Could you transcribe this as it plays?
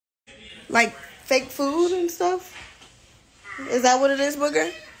Like fake food and stuff? Is that what it is,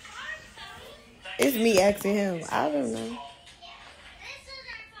 Booger? It's me asking him. I don't know.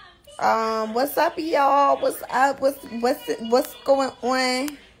 What's up, y'all? What's up? What's going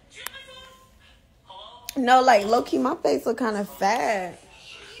on? No, like low key, my face look kind of fat.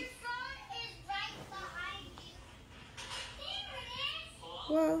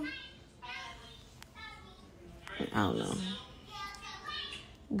 Well, I don't know.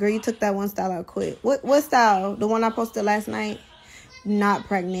 Girl, you took that one style out quick. What style? The one I posted last night? Not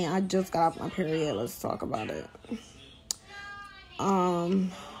pregnant. I just got off my period. Let's talk about it.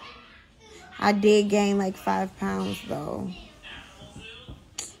 I did gain like 5 pounds though.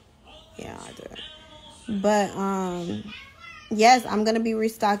 Yeah, I did. But yes, I'm gonna be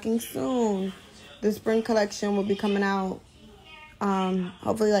restocking soon. The spring collection will be coming out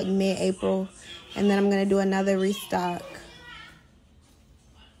hopefully like mid-April, and then I'm gonna do another restock.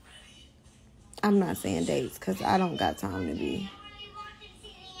 I'm not saying dates because I don't got time to be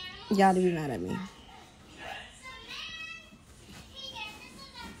y'all to be mad at me.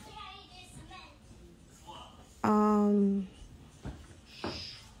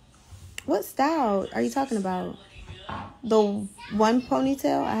 What style are you talking about? The one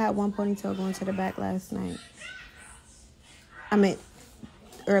ponytail? I had one ponytail going to the back last night. I meant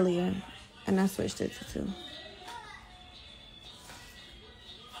earlier, and I switched it to 2.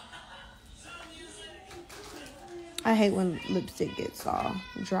 I hate when lipstick gets all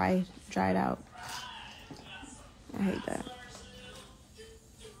dried out. I hate that.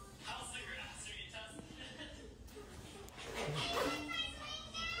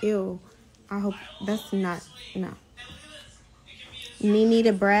 Ew. I hope that's not, no. Nene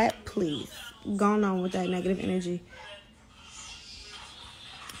the brat, please. Going on with that negative energy.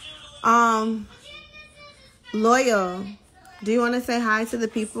 Loyal, do you want to say hi to the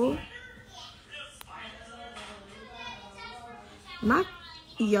people?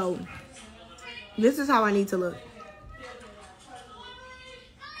 Yo, this is how I need to look.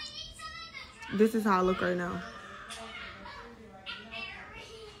 This is how I look right now.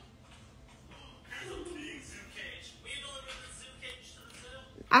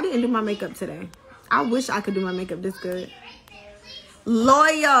 I didn't do my makeup today. I wish I could do my makeup this good.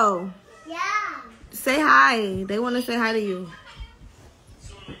 Loyal. Yeah. Say hi. They want to say hi to you.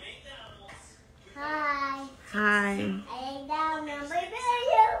 Hi. Hi.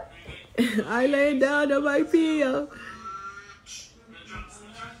 I lay down on my pillow.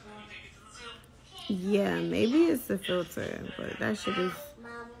 Yeah, maybe it's a filter, but that shit is...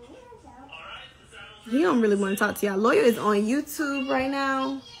 He don't really want to talk to y'all. Lawyer is on YouTube right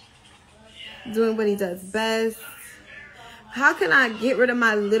now, doing what he does best. How can I get rid of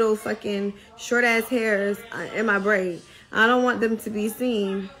my little fucking short ass hairs in my braid? I don't want them to be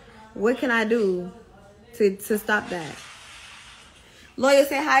seen. What can I do to stop that? Lawyer,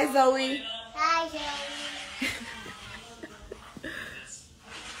 say hi, Zoe. Hi, Zoe.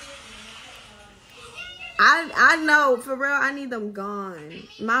 I know, for real, I need them gone.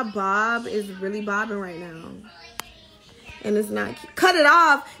 My bob is really bobbing right now. And it's not cute. Cut it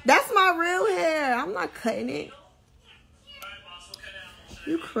off. That's my real hair. I'm not cutting it.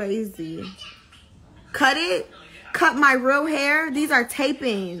 You crazy. Cut it. Cut my real hair. These are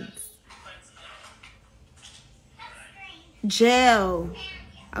tape-ins. Gel.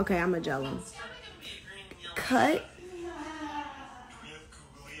 Okay, I'm going to gel them. Cut.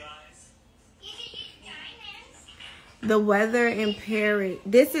 The weather in Paris.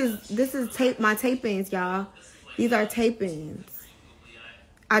 This is tape. My tape-ins, y'all. These are tape-ins.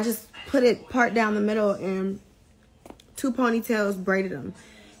 I just put it part down the middle and 2 ponytails, braided them.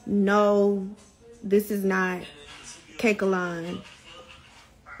 No, this is not Cakeline.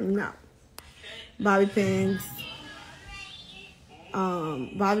 No. Bobby pins.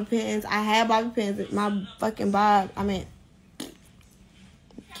 Bobby pins. I had bobby pins. My fucking bob. I mean,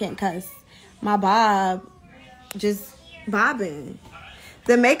 can't cuss. My bob just bobbing.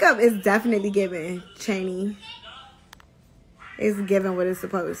 The makeup is definitely giving, Cheney. It's giving what it's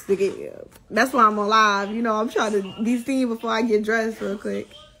supposed to give. That's why I'm on live. You know, I'm trying to be seen before I get dressed real quick.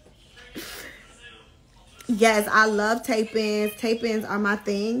 Yes, I love tape-ins. Tape-ins are my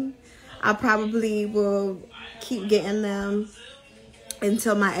thing. I probably will keep getting them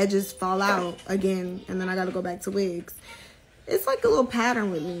until my edges fall out again. And then I got to go back to wigs. It's like a little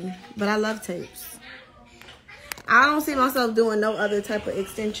pattern with me. But I love tapes. I don't see myself doing no other type of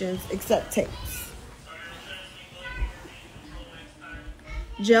extensions except tapes.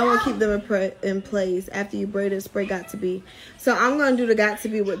 Gel will keep them in place after you braid it. Spray got to be. So I'm gonna do the got to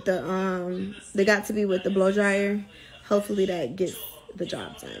be with the got to be with the blow dryer. Hopefully that gets the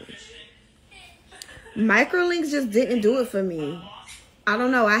job done. Microlinks just didn't do it for me. I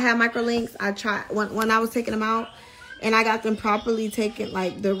don't know. I had microlinks. I tried when I was taking them out, and I got them properly taken,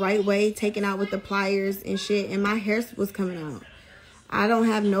 like the right way, taken out with the pliers and shit, and my hair was coming out. I don't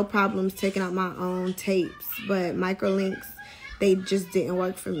have no problems taking out my own tapes, but microlinks, they just didn't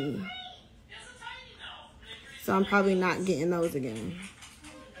work for me. So I'm probably not getting those again.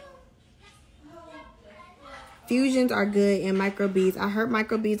 Fusions are good and micro beads. I heard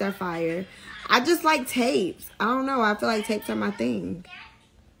micro beads are fire. I just like tapes. I don't know. I feel like tapes are my thing.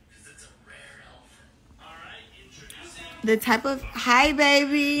 The type of... Hi,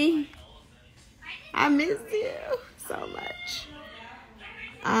 baby. I miss you so much.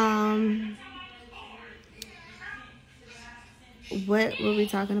 What were we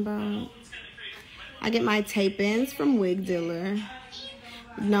talking about? I get my tape-ins from Wig Dealer.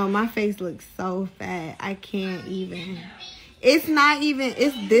 No, my face looks so fat. I can't even. It's not even.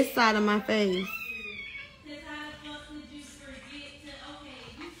 It's this side of my face.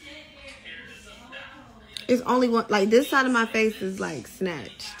 It's only one. Like, this side of my face is, like,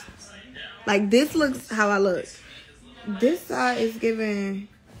 snatched. Like, this looks how I look. This side is giving...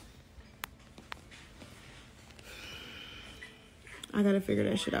 I gotta figure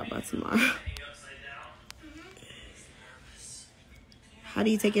that shit out by tomorrow. How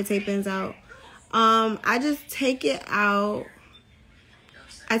do you take your tape-ins out? I just take it out.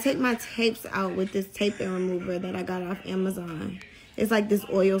 I take my tapes out with this tape-in remover that I got off Amazon. It's like this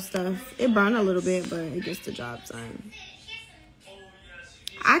oil stuff. It burned a little bit, but it gets the job done.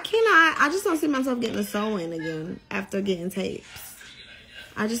 I just don't see myself getting a sew-in again after getting tapes.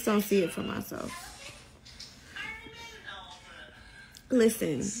 I just don't see it for myself.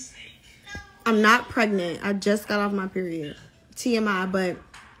 Listen, I'm not pregnant. I just got off my period. TMI, but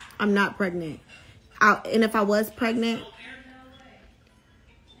I'm not pregnant. And if I was pregnant...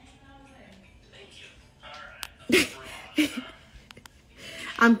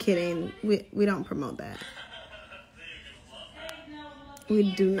 I'm kidding. We don't promote that.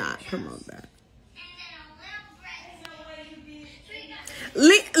 We do not promote that.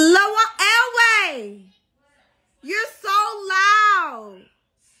 Lower airway! You're so loud.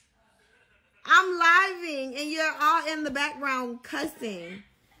 I'm living and you're all in the background cussing.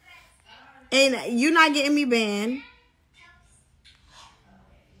 And you're not getting me banned.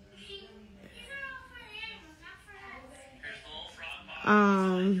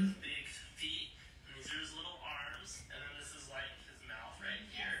 I'm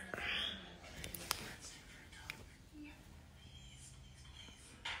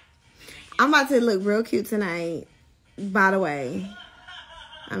about to look real cute tonight, by the way.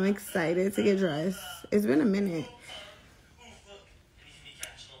 I'm excited to get dressed. It's been a minute.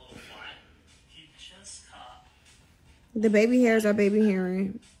 The baby hairs are baby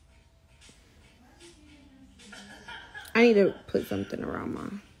hairing. I need to put something around my...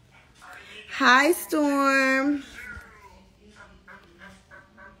 Hi, Storm.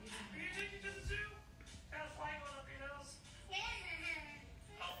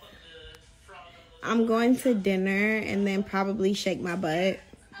 I'm going to dinner and then probably shake my butt.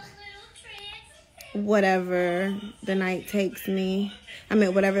 Whatever the night takes me. I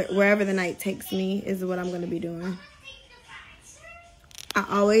mean, wherever the night takes me is what I'm going to be doing. I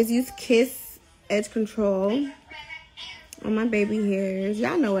always use Kiss Edge Control on my baby hairs.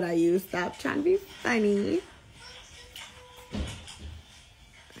 Y'all know what I use. Stop trying to be funny.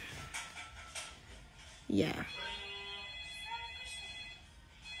 Yeah.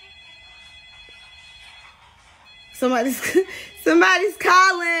 Somebody's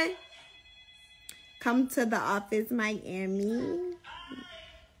calling. Come to the office, Miami.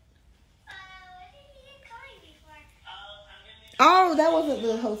 Oh, that wasn't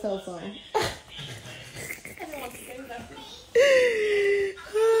the hotel phone.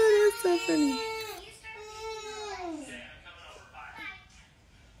 Oh, that's so funny.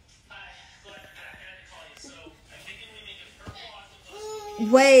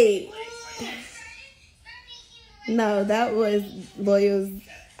 Wait. No, that was Loyal's.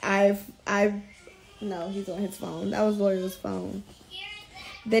 No, he's on his phone. That was Loyal's phone.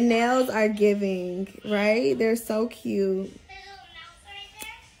 The nails are giving, right? They're so cute.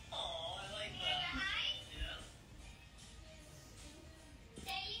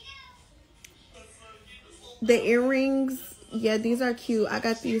 The earrings, yeah, these are cute. I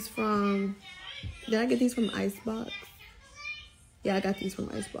got these from... Did I get these from Icebox? Yeah, I got these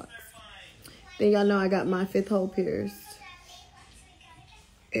from Icebox. Then y'all know I got my 5th hole pierced.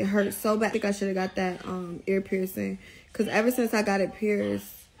 It hurts so bad. I think I should have got that ear piercing. Because ever since I got it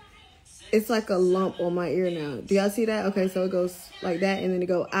pierced, It's like a lump on my ear now. Do y'all see that? Okay, so it goes like that, and then it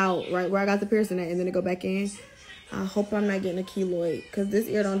go out, right where I got the piercing at, and then it go back in. I hope I'm not getting a keloid, because this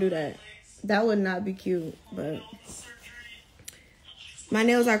ear don't do that. That would not be cute, but... My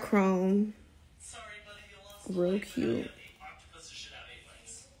nails are chrome. Real cute.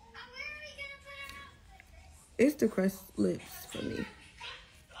 It's the crust lips for me.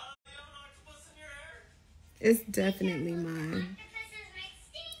 It's definitely mine.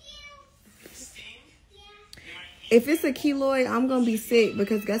 If it's a keloid, I'm going to be sick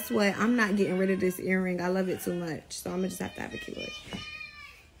because guess what? I'm not getting rid of this earring. I love it too much. So I'm going to just have to have a keloid.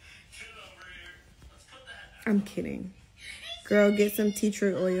 I'm kidding. Girl, get some tea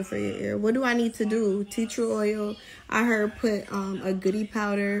tree oil for your ear. What do I need to do? Tea tree oil. I heard put a goody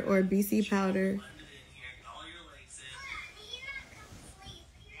powder or BC powder.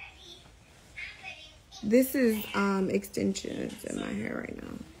 This is extensions in my hair right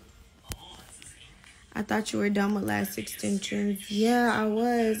now. I thought you were done with lash extensions. Yeah, I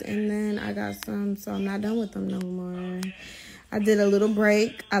was. And then I got some, so I'm not done with them no more. I did a little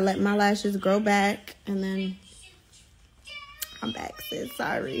break. I let my lashes grow back. And then I'm back, sis.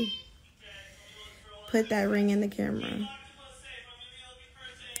 Sorry. Put that ring in the camera.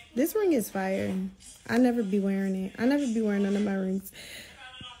 This ring is fire. I never be wearing it. I never be wearing none of my rings.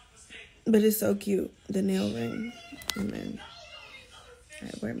 But it's so cute. The nail ring. And then...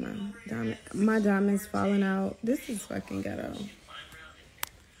 where my diamond? My diamond's falling out. This is fucking ghetto.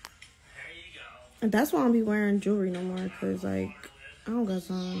 And that's why I don't be wearing jewelry no more. Because, like, I don't got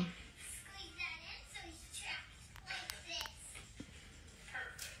some.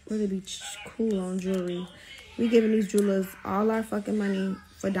 Really be cool on jewelry. We giving these jewelers all our fucking money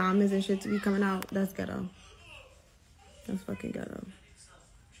for diamonds and shit to be coming out. That's ghetto. That's fucking ghetto.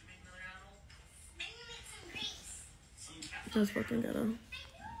 That's fucking ghetto.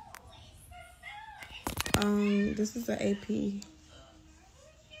 This is an AP.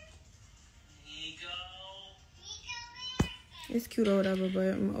 It's cute or whatever,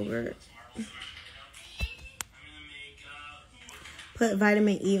 but I'm over it. Put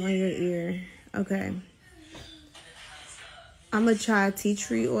vitamin E on your ear. Okay. I'm going to try tea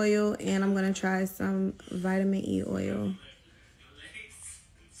tree oil, and I'm going to try some vitamin E oil.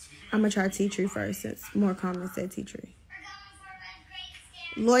 I'm going to try tea tree first, since more comments said tea tree.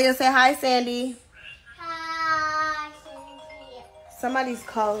 Lawyer, say hi, Sandy. Hi, Sandy. Somebody's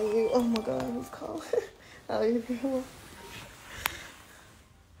calling you. Oh, my God, who's calling? Oh, you're people.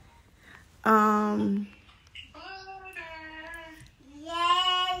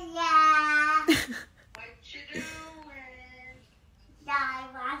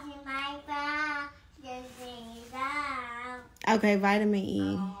 Okay, vitamin E.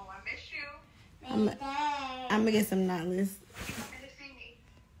 Oh, I miss you. I'm gonna get some knotless.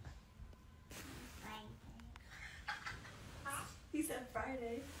 He said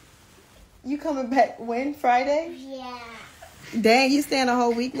Friday. You coming back when? Friday? Yeah. Dang, you staying a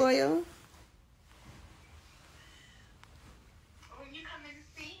whole week, Loyal? When you come and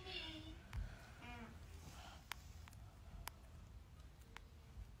see me.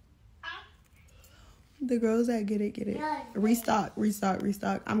 The girls that get it. Restock.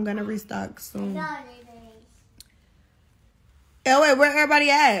 I'm gonna restock soon. Oh wait, where everybody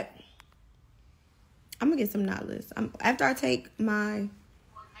at? I'm gonna get some knotless. After I take my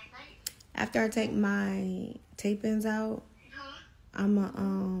tape-ins out, I'm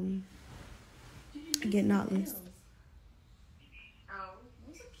gonna get knotless.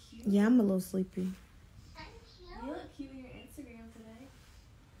 Yeah, I'm a little sleepy. You look cute in your Instagram today.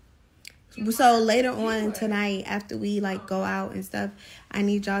 So later on tonight, after we like go out and stuff, I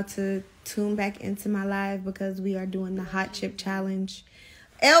need y'all to tune back into my live because we are doing the hot chip challenge.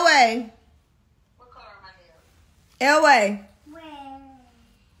 Elway. What color are my nails? Elway. Where?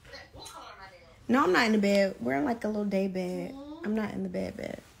 What color are my nails? No, I'm not in the bed. We're in like a little day bed. I'm not in the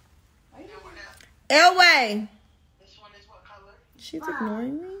bed. Elway. This one is what color? She's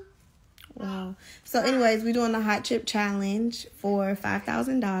ignoring me? Wow. So anyways, we're doing the hot chip challenge for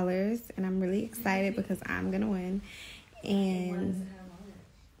 $5,000. And I'm really excited because I'm going to win. And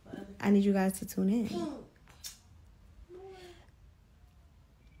I need you guys to tune in.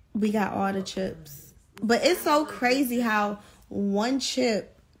 We got all the chips. But it's so crazy how one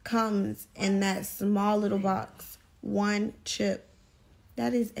chip comes in that small little box. One chip.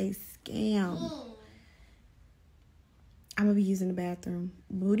 That is a scam. I'm going to be using the bathroom.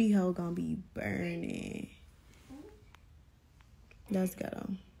 Booty hole going to be burning. That's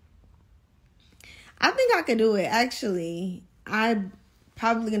ghetto. I think I could do it, actually. I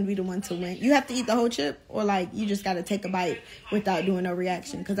probably gonna be the one to win. You have to eat the whole chip, or like you just gotta take a bite without doing no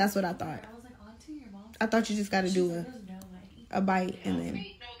reaction. Because that's what I thought. I was like, onto your mom. I thought you just gotta do There's no way. a bite and then. No, they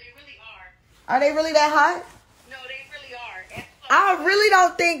really are. Are they really that hot? No, they really are. I really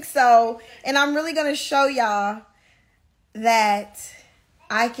don't think so. And I'm really gonna show y'all that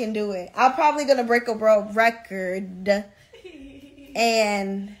I can do it. I'm probably gonna break a world record.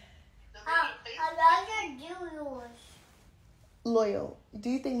 And Loyal, do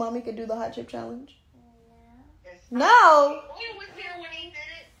you think mommy could do the hot chip challenge? No. You was here when he did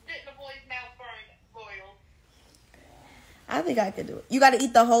it. Didn't the boy's mouth burn Loyal? I think I could do it. You gotta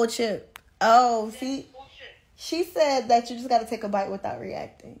eat the whole chip. Oh, see? Bullshit. She said that you just gotta take a bite without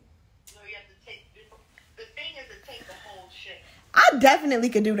reacting. No, you have to take. The thing is to take the whole shit. I definitely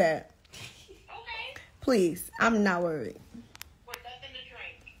could do that. Okay. Please, I'm not worried. With nothing to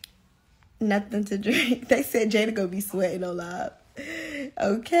drink. Nothing to drink. They said Jayda gonna be sweating on live.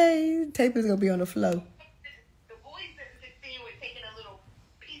 Okay, tape is gonna be on the floor. The boys didn't succeed with taking a little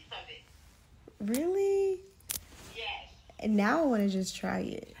piece of it. Really? Yes. And now I want to just try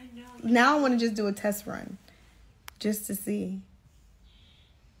it. I know. Now I want to just do a test run, just to see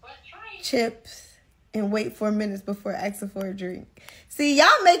But try it. chips and wait 4 minutes before asking for a drink. See,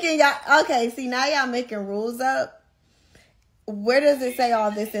 y'all making y'all okay. See, now y'all making rules up. Where does it say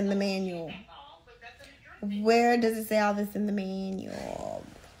all this in the manual? But nothing to drink. Where does it say all this in the manual?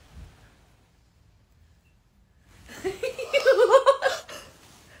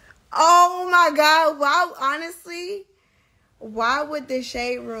 Oh my God. Wow. Honestly, why would the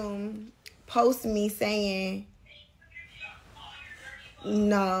Shade Room post me saying,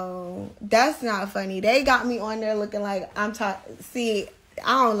 no, that's not funny. They got me on there looking like I'm talking. See,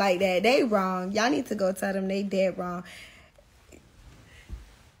 I don't like that. They wrong. Y'all need to go tell them they dead wrong. Okay,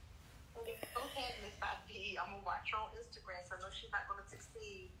 Miss Bobby. I'm gonna watch her on Instagram, so I know she's not gonna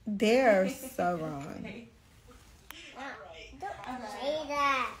succeed. They're so wrong. All right. Say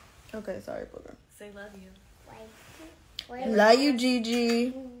that. Okay, sorry, Booger. Say love you. Love you, Gigi.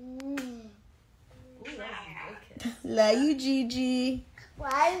 Ooh, that was a good kiss. Love you, Gigi.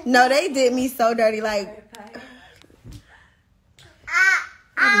 Why? No, they did me so dirty. Like,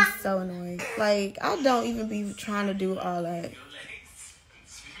 I be so annoyed. Like, I don't even be trying to do all that.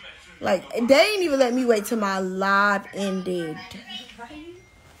 Like, they didn't even let me wait till my live ended.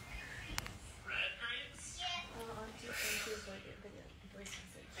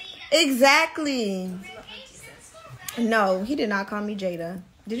 Exactly. No, he did not call me Jayda.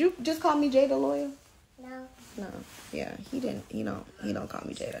 Did you just call me Jayda, Loyal? No. No. Yeah, he didn't. He don't call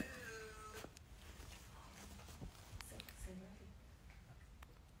me Jayda.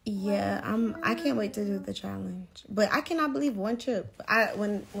 Yeah, I can't wait to do the challenge. But I cannot believe one chip.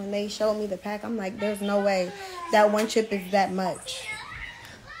 When they showed me the pack, I'm like, there's no way that one chip is that much.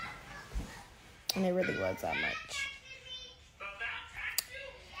 And it really was that much.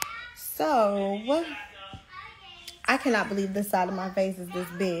 So, I cannot believe this side of my face is this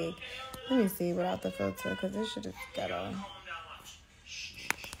big. Let me see without the filter, because this shit is ghetto.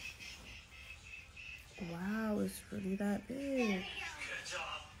 Wow, it's really that big.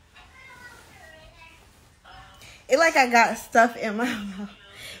 It like I got stuff in my mouth.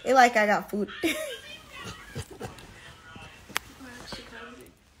 It like I got food.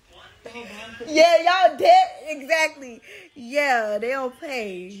 Yeah, y'all dead. Exactly. Yeah, they don't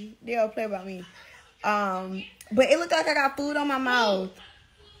play. They don't play about me. But it looked like I got food on my mouth.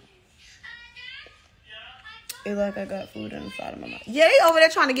 It looked like I got food on the side of my mouth. Yeah, they over there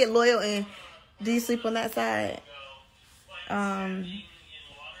trying to get Loyal in. Do you sleep on that side?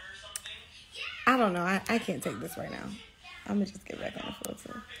 I don't know. I can't take this right now. I'm going to just get back on the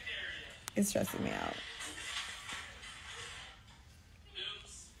filter. It's stressing me out.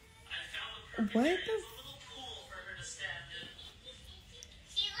 What the...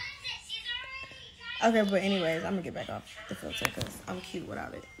 Okay, but anyways, I'm going to get back off the filter because I'm cute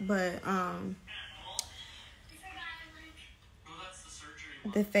without it. But,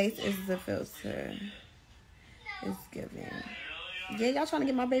 the face is the filter. It's giving. Yeah, y'all trying to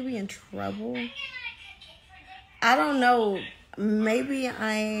get my baby in trouble? I don't know. Maybe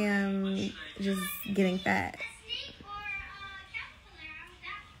I am just getting fat.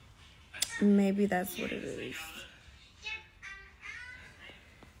 Maybe that's what it is.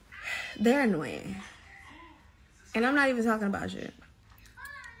 They're annoying. And I'm not even talking about shit.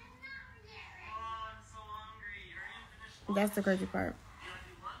 That's the crazy part.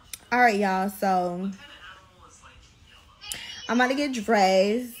 Alright, y'all. So, I'm about to get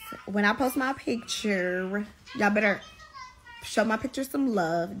dressed. When I post my picture, y'all better show my picture some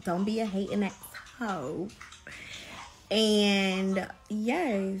love. Don't be a hating ass hoe. And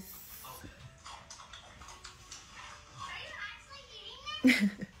yes.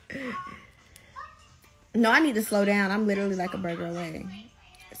 No, I need to slow down. I'm literally like a burger away.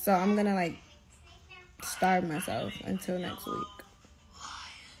 So I'm gonna like starve myself until next week.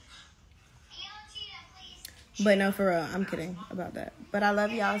 But no, for real, I'm kidding about that. But I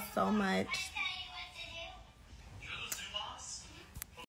love y'all so much.